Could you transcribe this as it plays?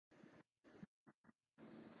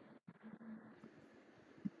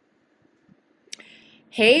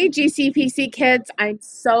Hey, GCPC kids. I'm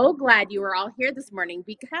so glad you are all here this morning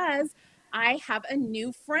because I have a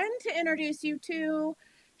new friend to introduce you to.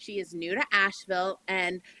 She is new to Asheville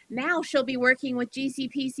and now she'll be working with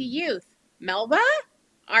GCPC youth. Melva,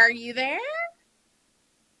 are you there?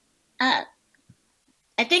 Uh,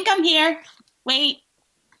 I think I'm here. Wait,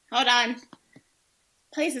 hold on.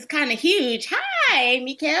 Place is kind of huge. Hi,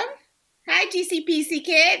 Amy Kim. Hi, GCPC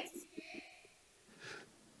kids.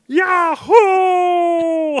 Yahoo!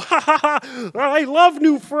 I love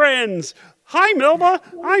new friends. Hi, Melva.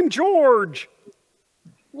 I'm George.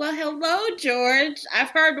 Well, hello, George.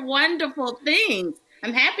 I've heard wonderful things.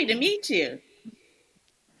 I'm happy to meet you.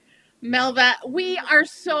 Melva, we are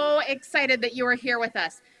so excited that you are here with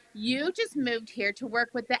us. You just moved here to work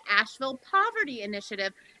with the Asheville Poverty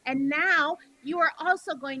Initiative, and now you are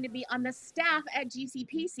also going to be on the staff at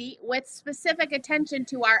GCPC with specific attention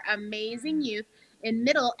to our amazing youth in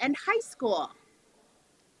middle and high school.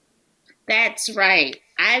 That's right.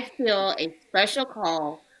 I feel a special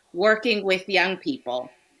call working with young people.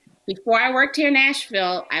 Before I worked here in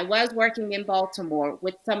Nashville, I was working in Baltimore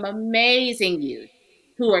with some amazing youth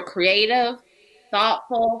who are creative,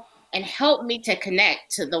 thoughtful, and helped me to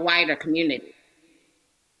connect to the wider community.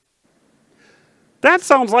 That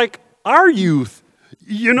sounds like our youth.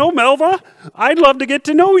 You know, Melva, I'd love to get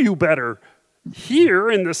to know you better. Here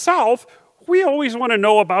in the South, we always want to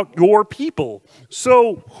know about your people.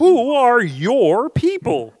 So, who are your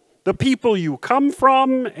people? The people you come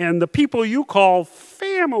from and the people you call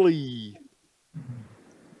family.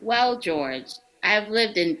 Well, George, I've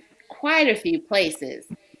lived in quite a few places,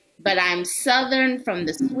 but I'm Southern from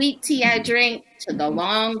the sweet tea I drink to the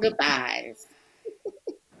long goodbyes.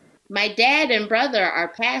 My dad and brother are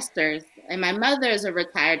pastors, and my mother is a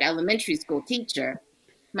retired elementary school teacher.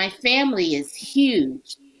 My family is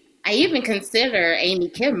huge. I even consider Amy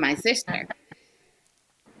Kim my sister.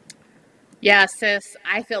 Yeah, sis,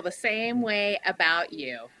 I feel the same way about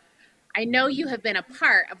you. I know you have been a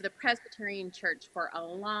part of the Presbyterian Church for a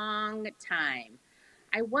long time.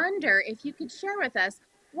 I wonder if you could share with us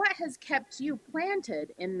what has kept you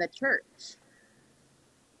planted in the church.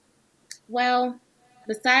 Well,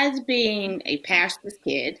 besides being a pastor's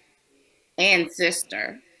kid and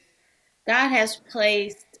sister, God has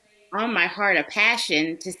placed on my heart a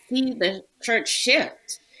passion to see the church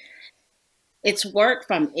shift its work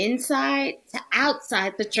from inside to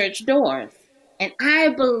outside the church doors. And I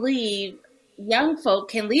believe young folk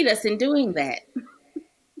can lead us in doing that.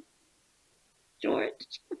 George.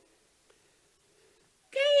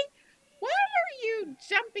 Okay, why are you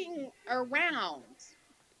jumping around?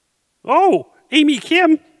 Oh, Amy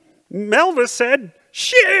Kim, Melva said,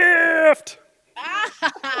 shift!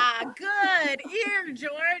 Ah, good ear,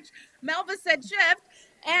 George. Melva said shift,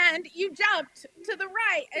 and you jumped to the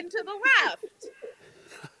right and to the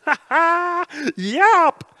left.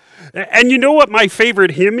 Yup! And you know what my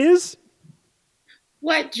favorite hymn is?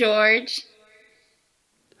 What, George?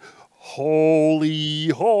 Holy,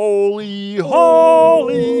 holy,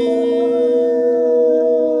 holy.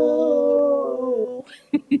 Oh.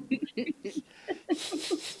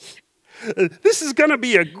 This is going to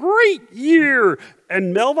be a great year.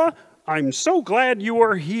 And Melva, I'm so glad you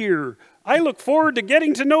are here. I look forward to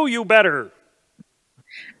getting to know you better.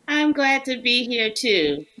 I'm glad to be here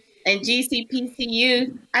too. And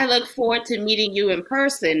GCPCU, I look forward to meeting you in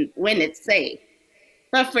person when it's safe.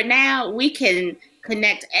 But for now, we can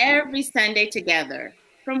connect every Sunday together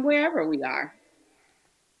from wherever we are.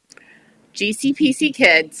 GCPC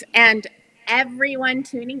kids and everyone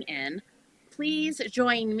tuning in, please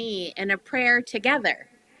join me in a prayer together.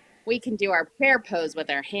 We can do our prayer pose with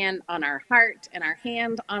our hand on our heart and our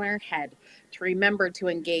hand on our head to remember to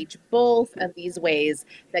engage both of these ways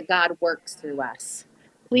that God works through us.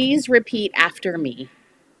 Please repeat after me.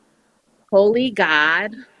 Holy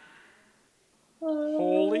God,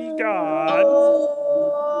 Holy God. oh,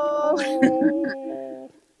 Oh,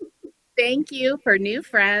 thank you for new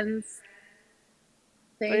friends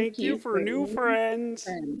Thank thank you you for for new your friends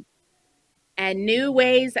friends and new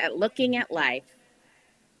ways at looking at life.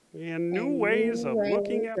 and new and ways new of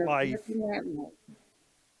looking ways at of life. looking at life.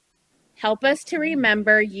 Help us to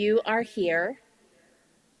remember you are here,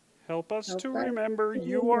 Help us Help to us remember to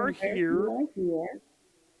you are remember you here are here,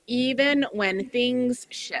 even when things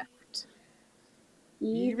shift.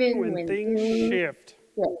 even even when when things things shift.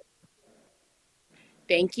 shift.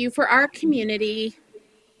 Thank you for our community.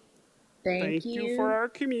 Thank Thank you for you our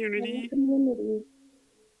for the community. community.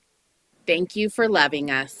 Thank you for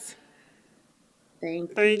loving us.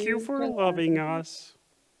 Thank Thank you you for for loving loving us.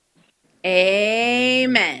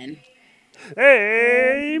 Amen.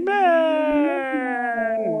 Amen.